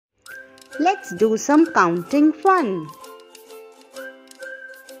Let's do some counting fun.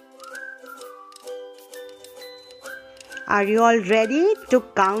 Are you all ready to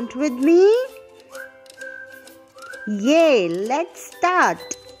count with me? Yay, let's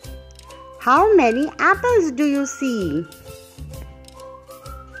start. How many apples do you see?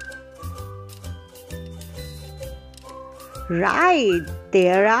 Right,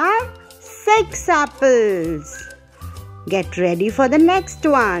 there are 6 apples. Get ready for the next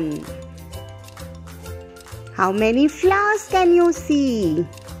one. How many flowers can you see?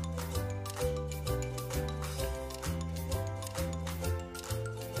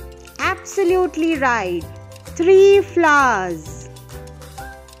 Absolutely right, 3 flowers.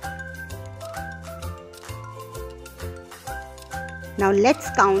 Now let's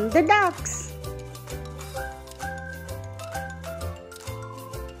count the ducks.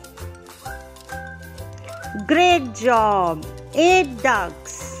 Great job! 8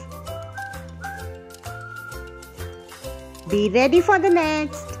 ducks. Be ready for the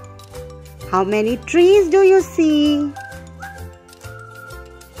next. How many trees do you see?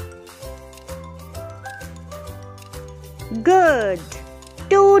 Good!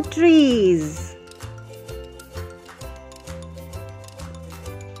 2 trees.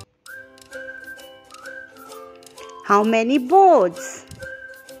 How many boats?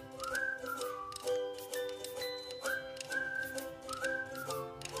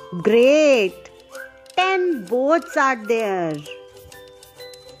 Great! 10 boats are there.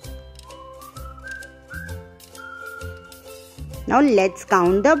 Now let's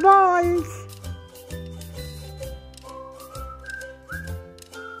count the balls.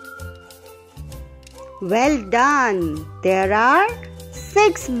 Well done! There are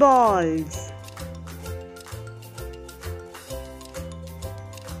 6 balls.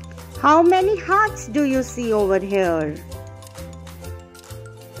 How many hearts do you see over here?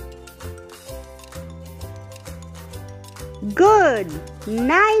 Good!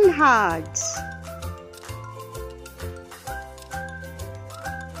 9 hearts.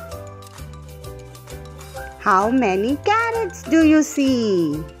 How many carrots do you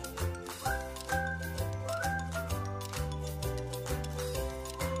see?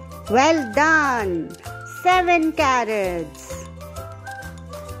 Well done! 7 carrots.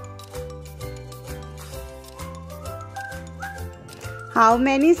 How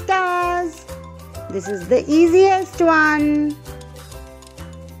many stars? This is the easiest one.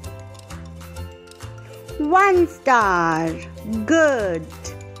 1 star. Good.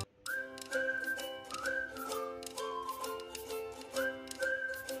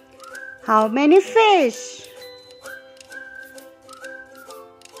 How many fish?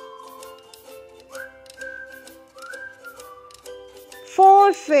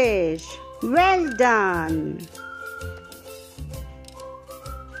 4 fish. Well done.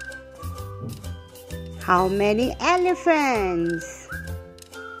 How many elephants?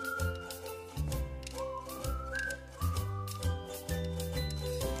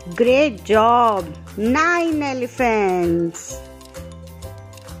 'Great job! 9 elephants.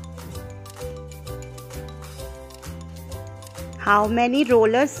 How many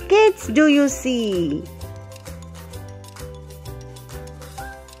roller skates do you see?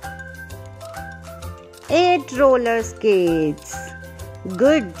 8 roller skates.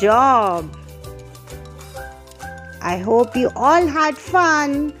 Good job! I hope you all had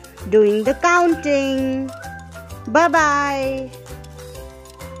fun doing the counting. Bye-bye.